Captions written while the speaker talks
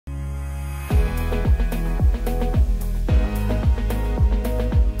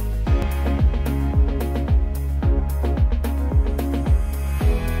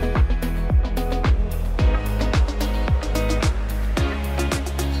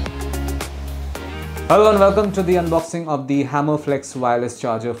Hello and welcome to the unboxing of the Hammer Flex wireless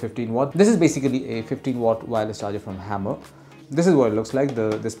charger 15 watt. This is basically a 15 watt wireless charger from Hammer. This is what it looks like.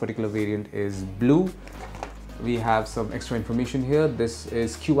 This particular variant is blue. We have some extra information here. This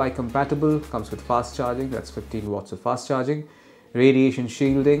is QI compatible, comes with fast charging, that's 15 watts of fast charging, radiation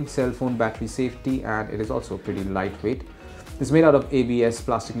shielding, cell phone battery safety, and it is also pretty lightweight. It's made out of ABS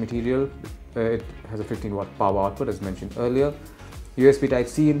plastic material. It has a 15 watt power output as mentioned earlier. USB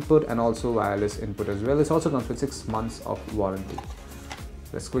Type-C input and also wireless input as well. This also comes with 6 months of warranty.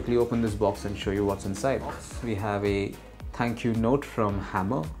 Let's quickly open this box and show you what's inside. We have a thank you note from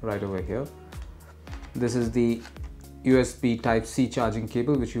Hammer right over here. This is the USB Type-C charging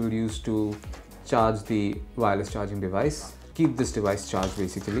cable which you will use to charge the wireless charging device. Keep this device charged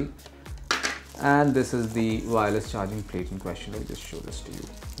basically. And this is the wireless charging plate in question. Let me just show this to you.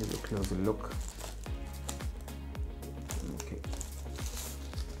 Give it a closer look. Okay.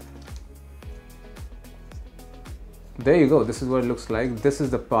 There you go. This is what it looks like. This is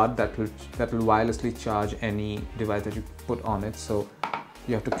the part that will wirelessly charge any device that you put on it. So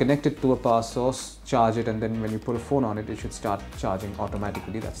you have to connect it to a power source, charge it, and then when you put a phone on it, it should start charging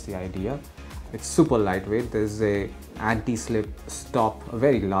automatically. That's the idea. It's super lightweight. There's a anti-slip stop, a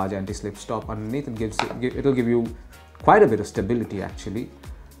very large anti-slip stop underneath. It'll give you quite a bit of stability actually.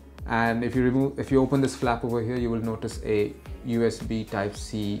 And if you open this flap over here, you will notice a USB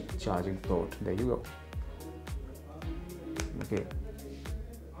Type-C charging port. There you go. Okay.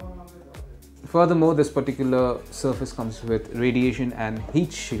 Furthermore, this particular surface comes with radiation and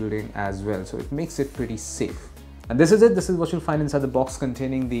heat shielding as well, so it makes it pretty safe. And this is it. This is what you'll find inside the box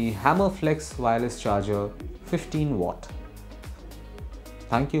containing the Hammer Flex wireless charger 15 watt.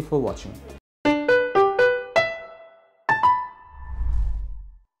 Thank you for watching.